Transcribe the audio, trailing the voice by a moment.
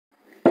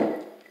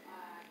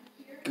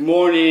Good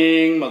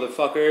morning,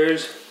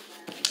 motherfuckers.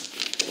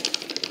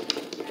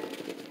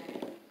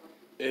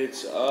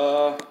 It's,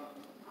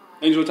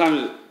 Angel, what time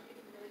is it?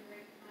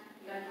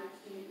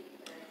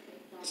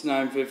 It's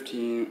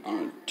 9:15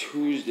 on a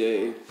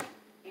Tuesday.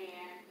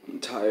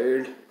 I'm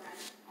tired.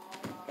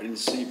 I didn't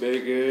sleep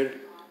very good,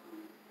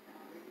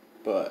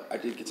 but I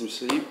did get some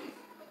sleep.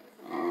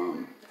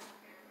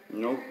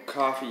 No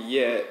coffee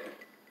yet.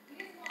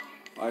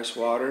 Ice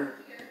water.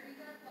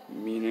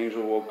 Me and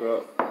Angel woke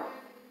up.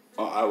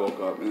 Oh, I woke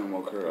up and then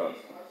woke her up.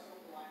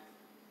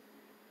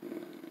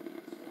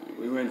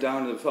 We went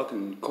down to the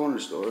fucking corner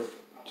store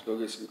to go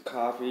get some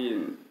coffee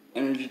and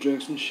energy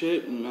drinks and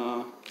shit, and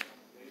I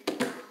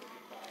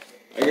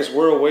guess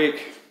we're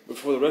awake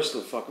before the rest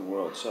of the fucking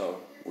world,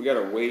 so we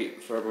gotta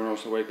wait for everyone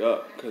else to wake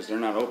up because they're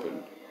not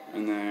open.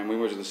 And then we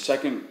went to the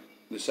second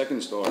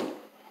store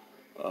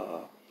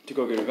to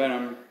go get a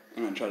Venom,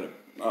 and I tried to.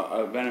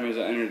 Venom is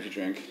an energy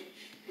drink.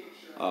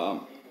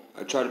 I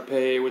tried to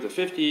pay with a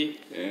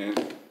 50,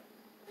 and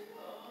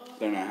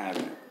they're not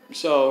having it.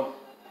 So,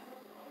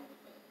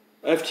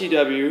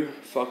 FTW,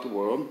 fuck the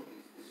world.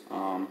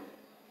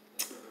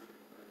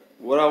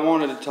 What I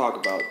wanted to talk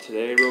about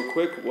today real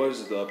quick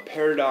was the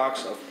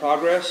paradox of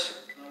progress.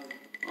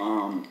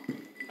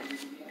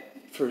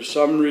 For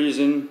some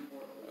reason,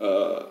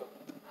 so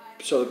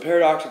the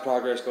paradox of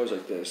progress goes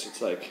like this.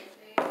 It's like,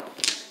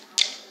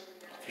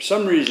 for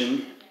some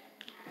reason,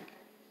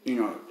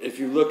 if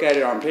you look at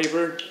it on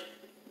paper,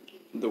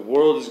 the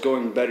world is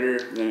going better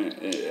than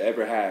it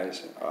ever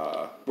has.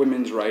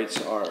 Women's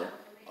rights are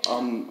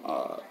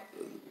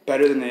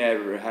better than they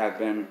ever have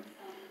been.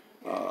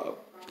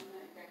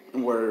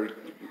 We're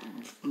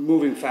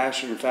moving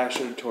faster and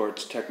faster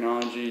towards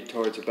technology,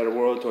 towards a better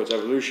world, towards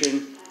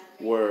evolution.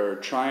 We're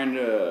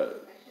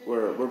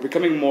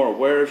becoming more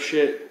aware of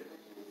shit,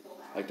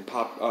 like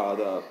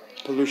the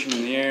pollution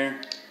in the air,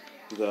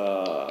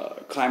 the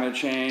climate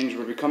change.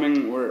 We're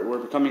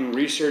becoming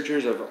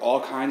researchers of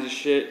all kinds of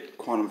shit,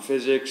 quantum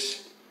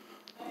physics.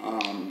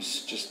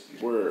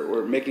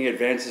 We're making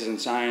advances in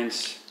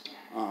science.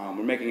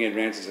 We're making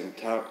advances in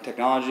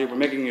technology. We're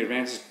making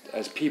advances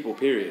as people,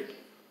 period.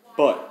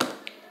 But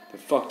the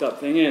fucked up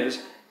thing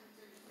is,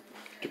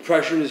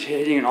 depression is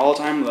hitting an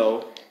all-time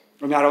low.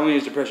 Not only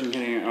is depression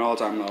hitting an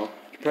all-time low,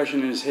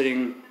 depression is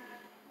hitting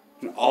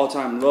an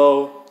all-time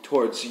low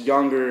towards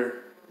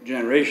younger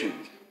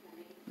generations.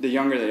 The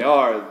younger they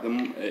are,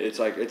 it's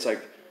like the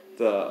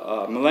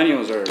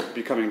millennials are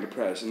becoming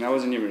depressed, and that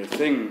wasn't even a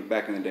thing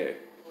back in the day.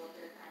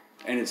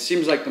 And it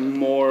seems like the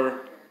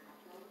more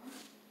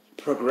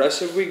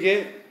progressive we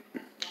get,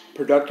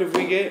 productive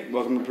we get.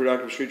 Welcome to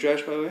Productive Street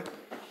Trash, by the way.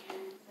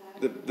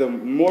 The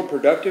more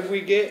productive we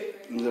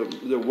get,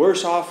 the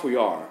worse off we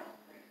are.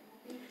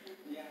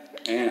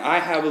 And I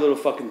have a little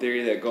fucking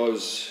theory that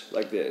goes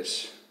like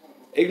this: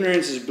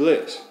 ignorance is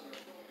bliss.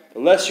 The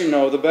less you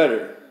know, the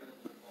better.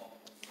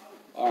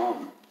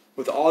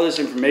 With all this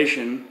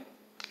information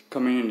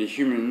coming into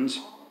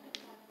humans,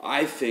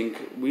 I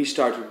think we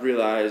start to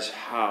realize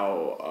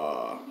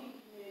how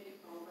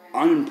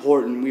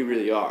unimportant we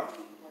really are.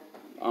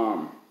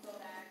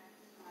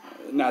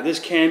 Now, this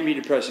can be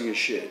depressing as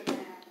shit.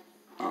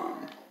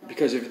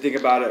 Because if you think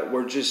about it,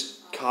 we're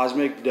just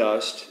cosmic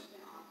dust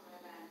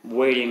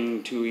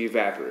waiting to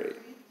evaporate.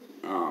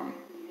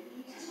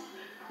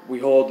 We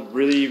hold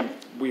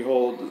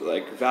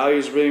like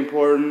values really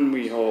important.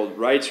 We hold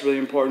rights really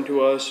important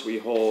to us. We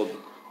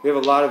have a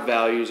lot of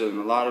values and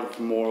a lot of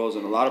morals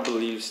and a lot of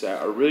beliefs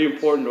that are really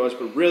important to us,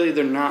 but really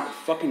they're not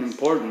fucking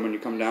important when you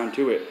come down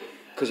to it.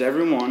 Because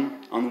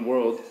everyone on the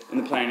world and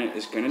the planet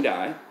is gonna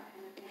die.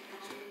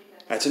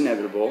 That's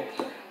inevitable.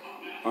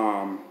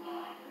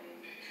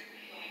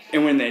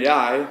 And when they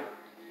die,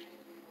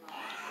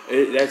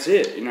 that's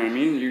it. You know what I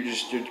mean? You're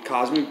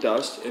cosmic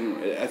dust.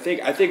 And I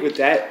think with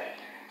that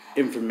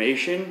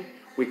information,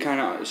 we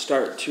kind of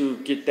start to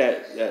get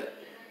that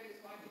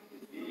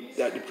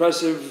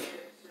depressive,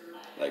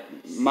 like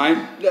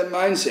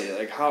mindset.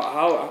 Like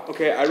how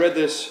okay, I read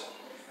this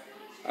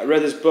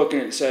book,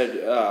 and it said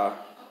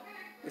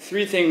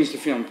 3 things to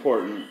feel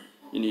important.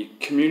 You need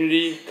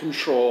community,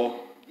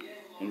 control,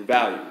 and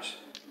values.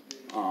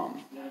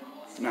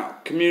 Now,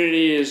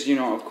 community is,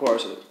 of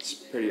course, it's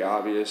pretty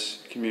obvious.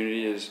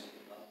 Community is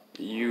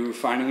you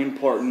finding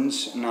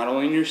importance not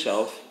only in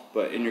yourself,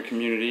 but in your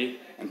community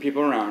and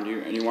people around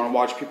you, and you want to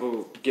watch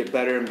people get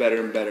better and better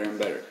and better and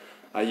better.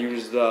 I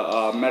use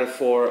the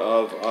metaphor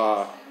of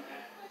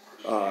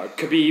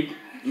Khabib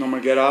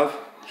Nurmagomedov.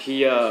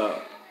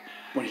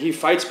 When he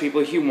fights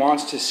people, he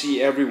wants to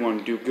see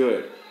everyone do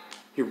good.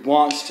 He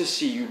wants to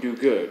see you do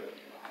good.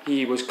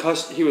 He was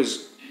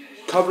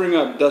covering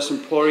up Dustin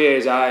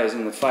Poirier's eyes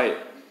in the fight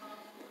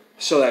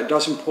so that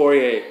Dustin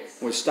Poirier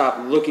would stop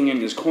looking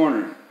in his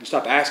corner and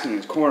stop asking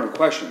his corner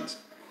questions.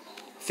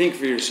 Think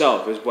for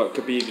yourself is what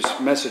Khabib's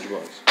message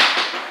was.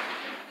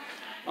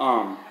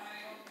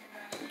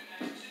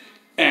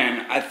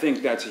 And I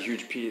think that's a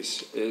huge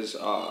piece, is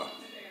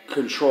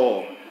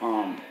control.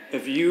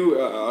 If you,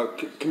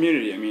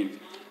 community,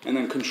 and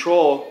then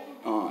control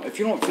If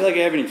you don't feel like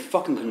you have any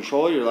fucking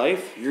control of your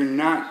life, you're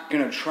not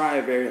going to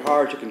try very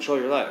hard to control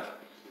your life.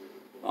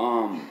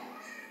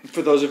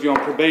 For those of you on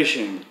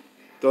probation,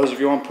 those of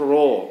you on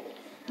parole,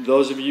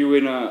 those of you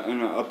in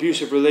an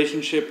abusive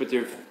relationship with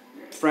your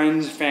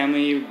friends,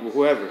 family,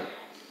 whoever,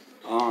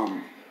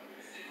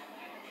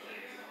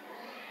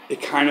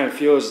 it kind of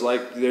feels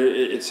like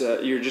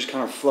you're just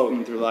kind of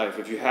floating through life.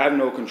 If you have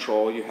no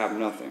control, you have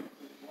nothing.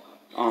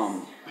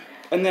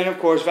 And then, of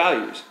course,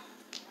 values.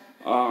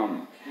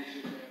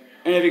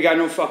 And if you got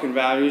no fucking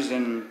values,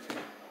 then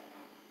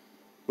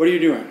what are you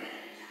doing?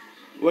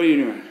 What are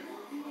you doing?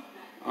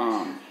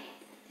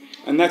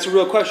 And that's a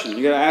real question.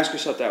 You gotta ask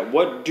yourself that.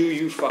 What do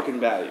you fucking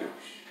value?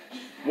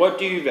 What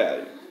do you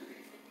value?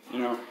 You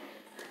know,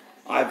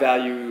 I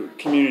value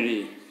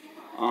community.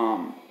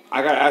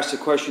 I got asked a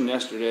question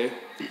yesterday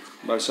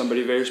by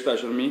somebody very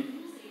special to me,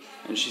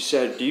 and she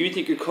said, "Do you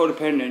think you're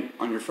codependent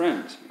on your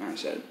friends?" And I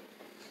said,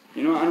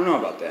 "You know, I don't know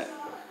about that.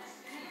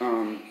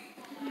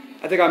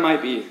 I think I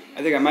might be.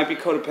 I think I might be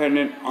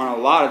codependent on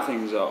a lot of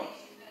things, though.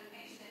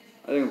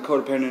 I think I'm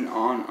codependent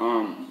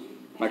on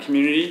my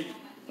community.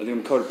 I think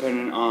I'm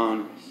codependent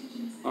on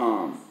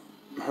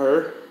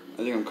her. I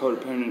think I'm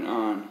codependent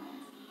on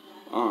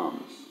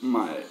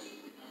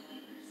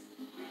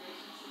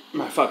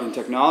my fucking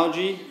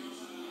technology.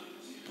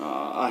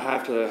 I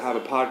have to have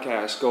a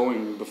podcast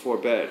going before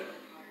bed.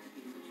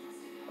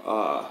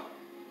 But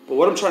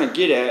what I'm trying to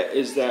get at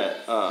is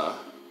that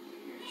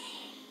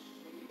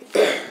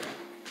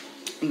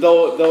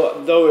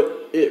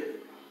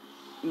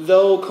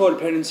though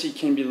codependency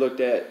can be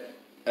looked at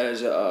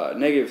as a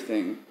negative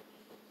thing,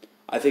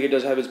 I think it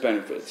does have its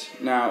benefits.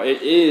 Now,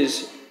 it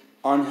is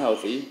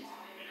unhealthy,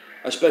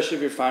 especially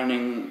if you're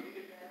finding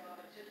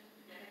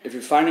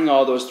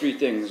all those three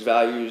things: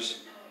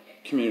 values,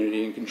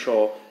 community, and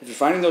control. If you're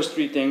finding those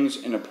three things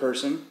in a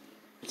person,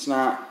 it's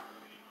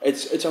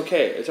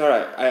okay. It's all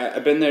right.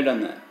 I've been there, done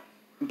that.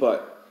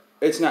 But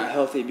it's not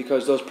healthy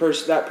because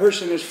that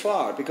person is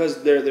flawed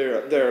because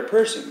they're a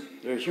person.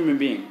 They're a human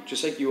being,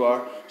 just like you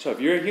are. So if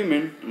you're a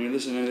human and you're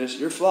listening to this,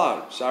 you're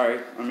flawed. Sorry,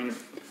 I mean,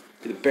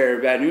 be the bearer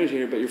of bad news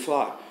here, but you're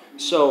flawed.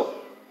 So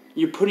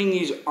you're putting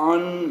these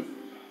unreachable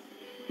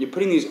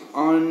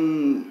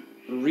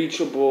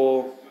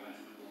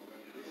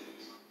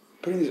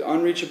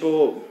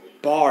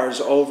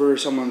bars over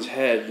someone's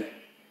head,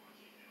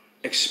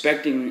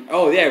 expecting.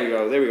 Oh, there we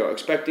go.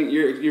 Expecting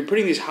you're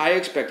putting these high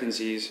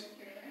expectancies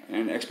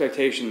and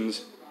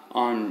expectations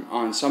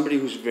on somebody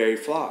who's very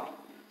flawed,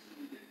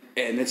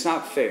 and it's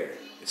not fair.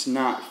 It's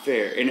not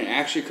fair, and it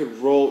actually could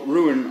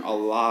ruin a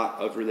lot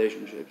of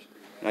relationships.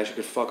 It actually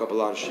could fuck up a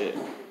lot of shit.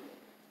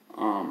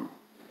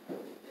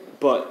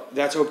 But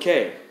that's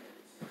okay.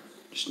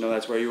 Just know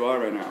that's where you are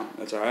right now.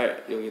 That's all right.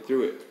 You'll get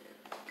through it.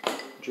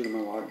 Drinking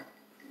my water.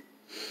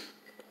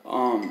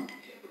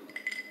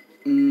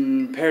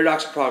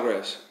 Paradox of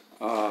progress.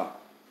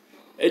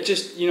 It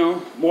just,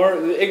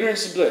 the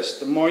ignorance is bliss.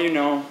 The more you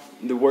know,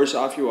 the worse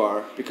off you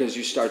are because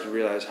you start to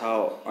realize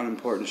how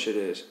unimportant shit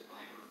is.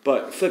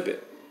 But flip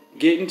it.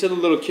 Get into the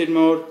little kid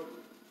mode.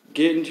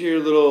 Get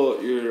into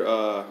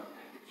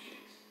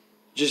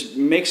just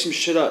make some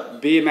shit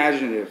up. Be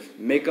imaginative.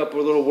 Make up a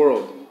little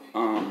world.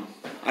 I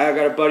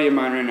got a buddy of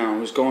mine right now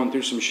who's going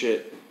through some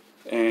shit,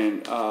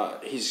 and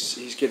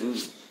he's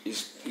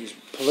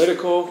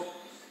political.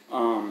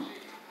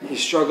 He's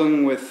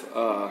struggling with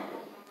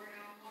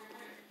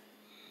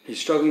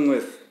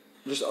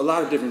just a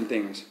lot of different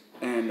things,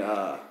 and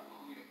I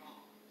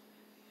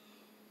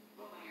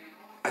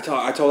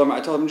told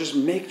him just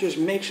make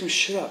some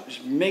shit up.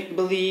 Just make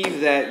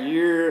believe that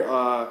you're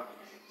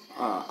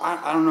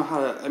I don't know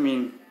how to. I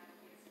mean,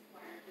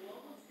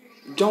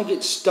 don't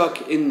get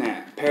stuck in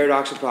that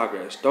paradox of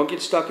progress. Don't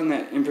get stuck in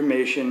that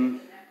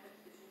information.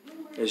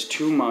 There's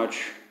too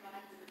much.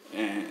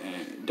 And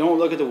don't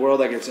look at the world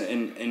like it's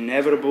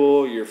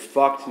inevitable. You're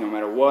fucked no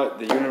matter what.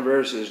 The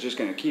universe is just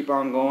going to keep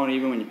on going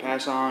even when you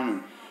pass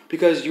on.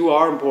 Because you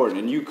are important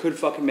and you could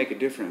fucking make a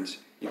difference.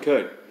 You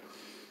could.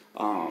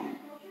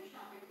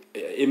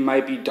 It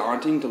might be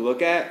daunting to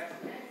look at.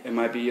 It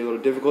might be a little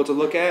difficult to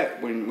look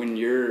at when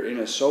you're in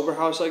a sober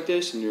house like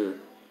this and you're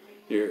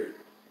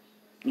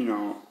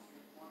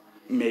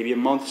maybe a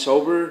month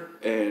sober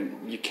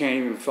and you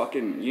ain't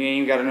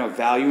even got enough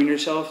value in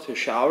yourself to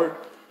shower.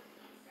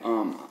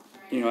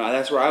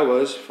 That's where I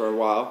was for a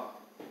while.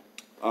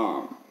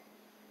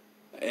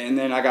 And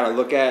then I gotta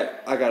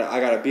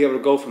be able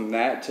to go from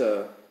that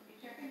to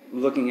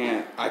looking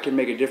at I can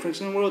make a difference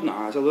in the world.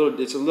 No, it's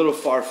a little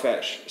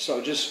far-fetched.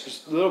 So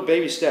just little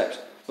baby steps,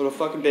 little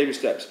fucking baby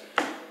steps.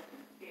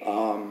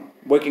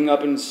 Waking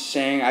up and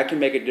saying I can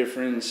make a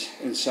difference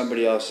in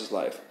somebody else's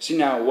life. See,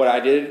 now what I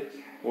did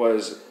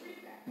was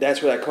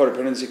that's where that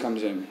codependency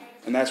comes in,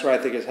 and that's where I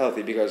think it's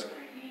healthy because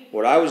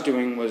what I was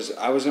doing was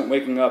I wasn't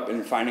waking up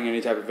and finding any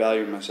type of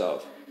value in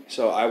myself.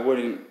 So I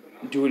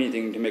wouldn't do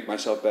anything to make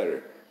myself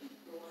better.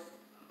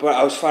 But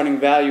I was finding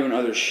value in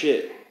other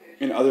shit,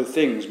 in other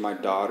things. My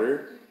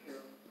daughter,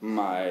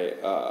 my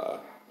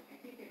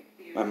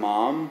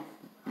mom,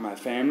 my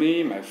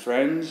family, my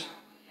friends,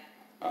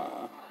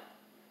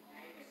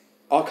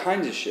 all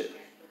kinds of shit.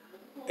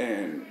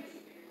 And,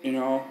 you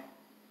know,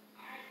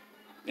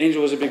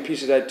 Angel was a big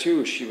piece of that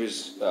too. She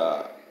was,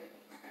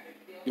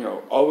 you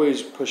know,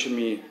 always pushing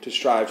me to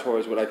strive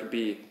towards what I could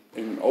be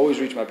and always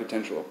reach my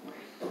potential.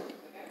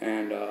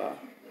 And a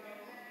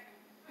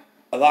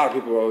lot of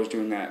people were always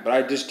doing that, but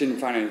I just didn't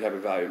find any type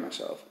of value in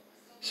myself.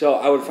 So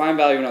I would find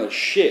value in other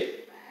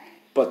shit,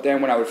 but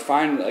then when I would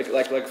find,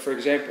 like for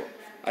example,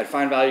 I'd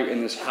find value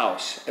in this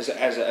house as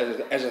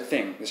a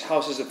thing. This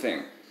house is a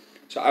thing.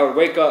 So I would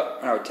wake up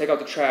and I would take out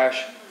the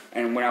trash,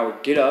 and when I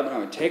would get up and I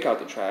would take out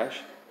the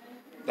trash,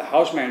 the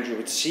house manager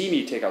would see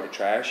me take out the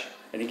trash,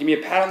 and he'd give me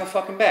a pat on the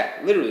fucking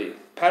back, literally.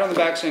 Pat on the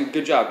back saying,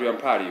 good job, dude, I'm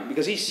proud of you.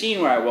 Because he's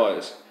seen where I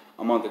was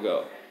a month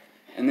ago.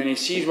 And then he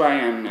sees where I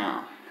am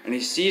now. And he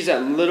sees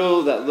that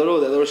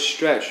little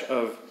stretch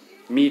of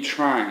me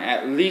trying.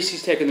 At least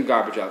he's taking the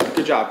garbage out.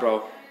 Good job,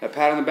 bro. That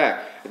pat on the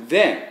back.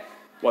 Then,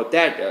 what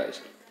that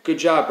does, good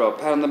job, bro,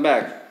 pat on the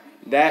back.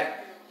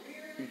 That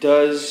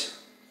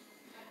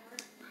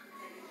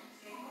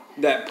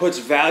puts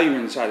value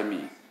inside of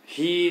me.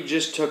 He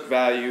just took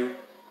value,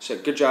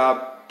 said, good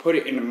job, put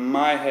it into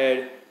my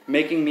head,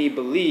 making me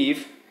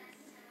believe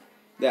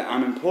that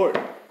I'm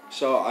important.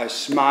 So I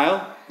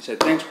smiled, I said,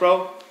 thanks,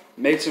 bro,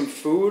 made some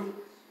food,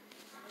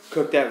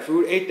 cooked that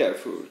food, ate that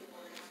food.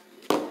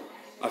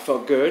 I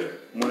felt good,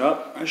 went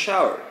up, and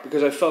showered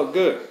because I felt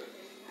good.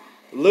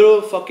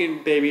 Little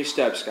fucking baby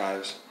steps,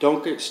 guys.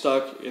 Don't get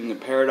stuck in the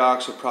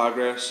paradox of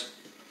progress.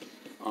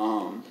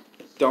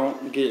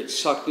 Don't get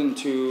sucked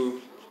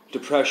into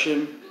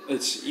depression.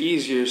 It's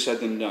easier said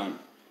than done.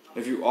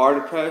 If you are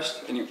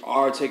depressed and you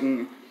are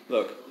taking,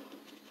 look,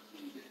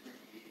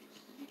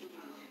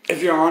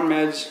 if you're on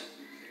meds,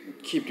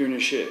 keep doing your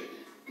shit.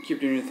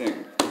 Keep doing your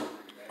thing.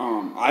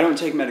 I don't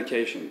take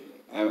medication.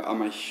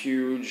 I'm a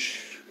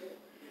huge...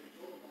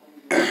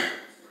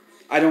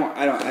 I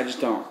just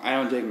don't. I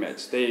don't take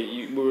meds.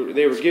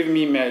 They were giving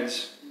me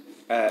meds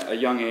at a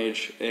young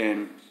age,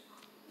 and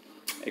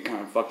it kind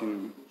of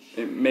fucking,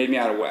 it made me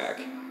out of whack.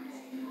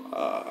 And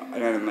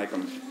I didn't like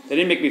them. They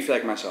didn't make me feel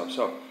like myself.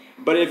 So,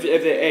 but if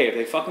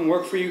they fucking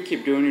work for you,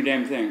 keep doing your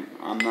damn thing.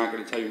 I'm not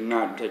gonna tell you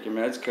not to take your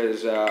meds,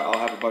 because I'll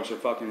have a bunch of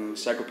fucking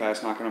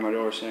psychopaths knocking on my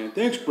door saying,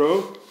 thanks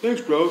bro,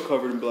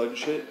 covered in blood and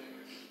shit.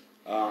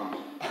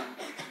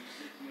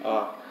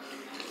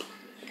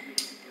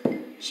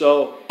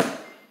 So,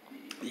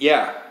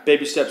 yeah,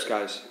 baby steps,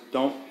 guys.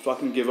 Don't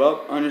fucking give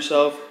up on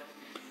yourself.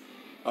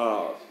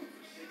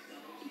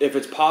 If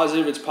it's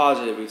positive, it's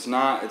positive. If it's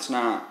not, it's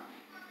not.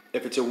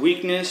 If it's a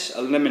weakness,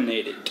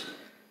 eliminate it.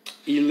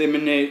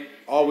 Eliminate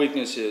all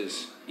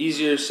weaknesses.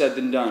 Easier said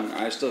than done.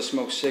 I still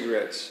smoke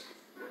cigarettes.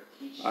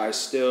 I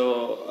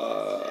still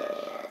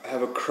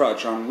have a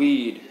crutch on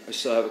weed. I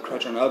still have a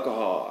crutch on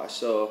alcohol. I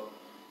still,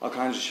 all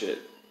kinds of shit.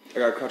 I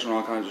got a crutch on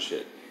all kinds of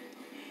shit.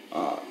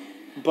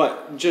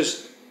 But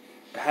just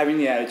having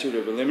the attitude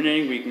of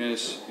eliminating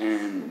weakness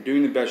and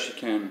doing the best you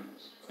can,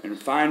 and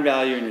find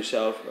value in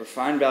yourself, or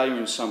find value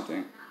in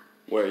something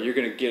where you're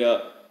going to get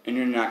up and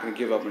you're not going to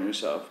give up on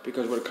yourself.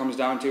 Because what it comes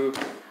down to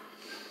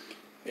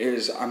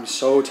is, I'm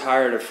so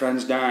tired of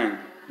friends dying.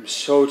 I'm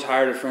so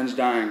tired of friends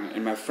dying.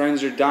 And my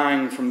friends are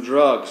dying from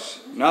drugs.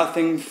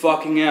 Nothing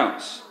fucking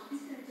else.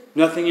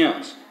 Nothing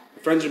else.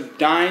 My friends are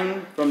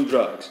dying from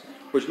drugs.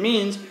 Which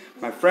means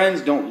my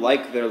friends don't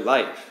like their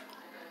life.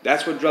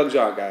 That's what drugs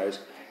are, guys.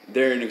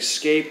 They're an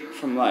escape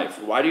from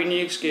life. Why do you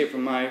need escape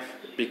from life?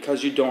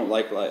 Because you don't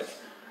like life.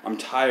 I'm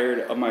tired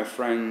of my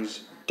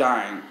friends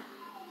dying.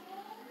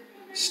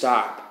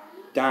 Stop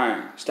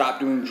dying. Stop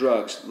doing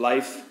drugs.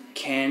 Life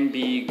can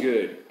be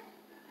good.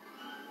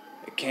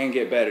 It can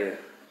get better.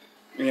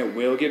 And it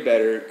will get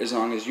better as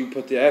long as you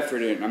put the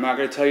effort in. I'm not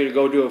going to tell you to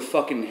go do a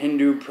fucking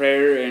Hindu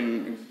prayer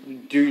and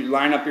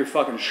line up your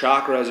fucking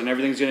chakras and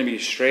everything's going to be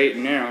straight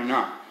and narrow.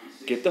 No.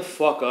 Get the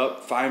fuck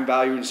up, find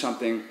value in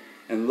something,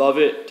 and love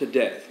it to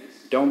death.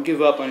 Don't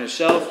give up on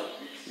yourself.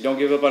 Don't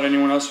give up on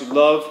anyone else you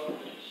love.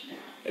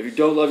 If you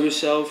don't love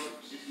yourself,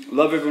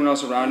 love everyone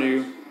else around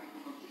you.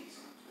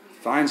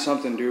 Find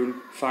something, dude.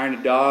 Find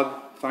a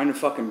dog. Find a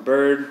fucking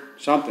bird.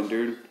 Something,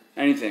 dude.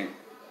 Anything.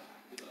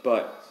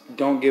 But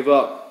don't give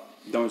up.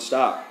 Don't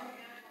stop.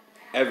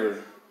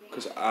 Ever.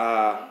 Because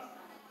I'll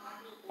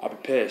be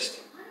pissed.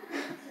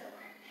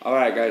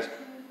 Alright, guys.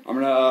 I'm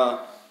going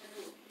to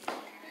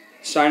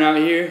sign out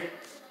here.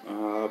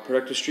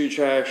 Productive Street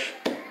Trash.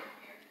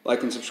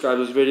 Like and subscribe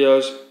to those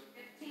videos.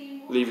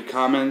 Leave your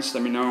comments.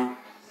 Let me know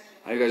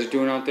how you guys are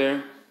doing out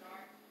there.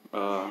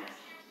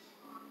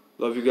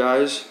 Love you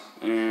guys.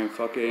 And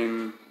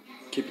fucking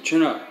keep your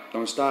chin up.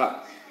 Don't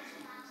stop.